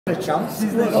The chance.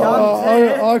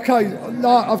 Okay, no,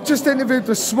 I've just interviewed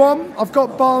the Swan. I've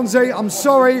got Barnesy. I'm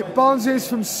sorry, Barnesy is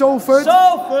from Salford.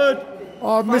 Salford!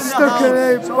 I'm mistaken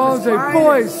it, Barnesy.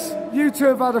 Boys, you two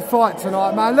have had a fight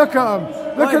tonight, man. Look at them.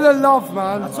 Look at the love,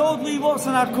 man. I told Lee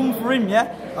Watson I'd come for him,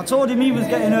 yeah? I told him he was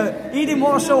getting hurt. He didn't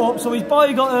want to show up, so his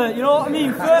boy got hurt. You know what I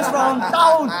mean? First round,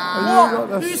 down.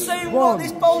 What? Who's saying what?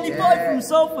 This bony boy from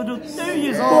Salford was 2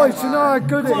 years old. Boys, you know how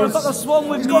good it is. We've got the Swan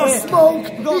with me. He's got smoke.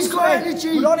 He's got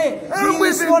energy. We're on it. And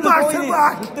with him back to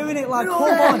back. We're doing it like, come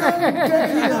on.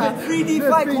 3D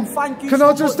fight club, thank you. Can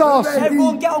I just ask?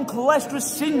 Everyone get on cholesterol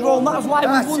syndrome. That's why we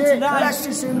won tonight.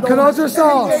 Can I just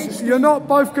ask? You're not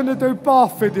both going to do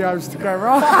bath videos together,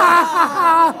 right?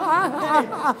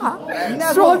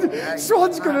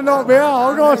 Swan's going to knock me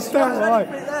out. I'm going to stand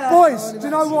right. Boys, do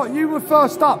you know what? You were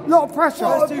first up. Lot of pressure.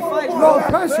 First two fights. Lot of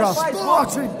pressure.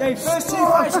 First two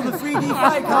fights on the 3D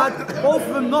fight card. Both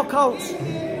of them knockouts.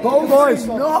 Boys,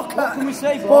 what can we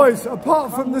say, boys,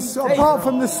 apart from the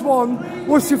Swan,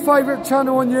 what's your favourite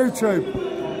channel on YouTube?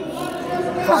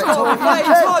 Fight Talk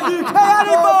UK,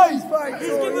 anybody! He's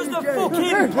given us the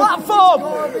fucking platform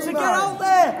to get out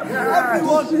there!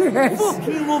 Everyone,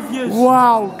 fucking love you!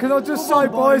 Wow, can I just say,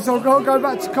 boys, I've got to go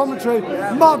back to commentary.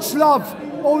 Much love,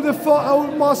 all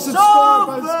my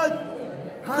subscribers.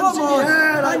 Come on,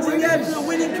 hands in the air to the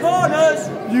winning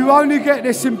corners! You only get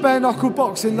this in bare knuckle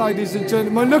boxing, ladies and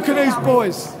gentlemen. Look at these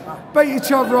boys. Beat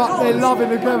each other up, they're loving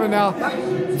together now.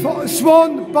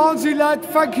 Swan, Barnesy lad,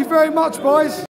 thank you very much, boys.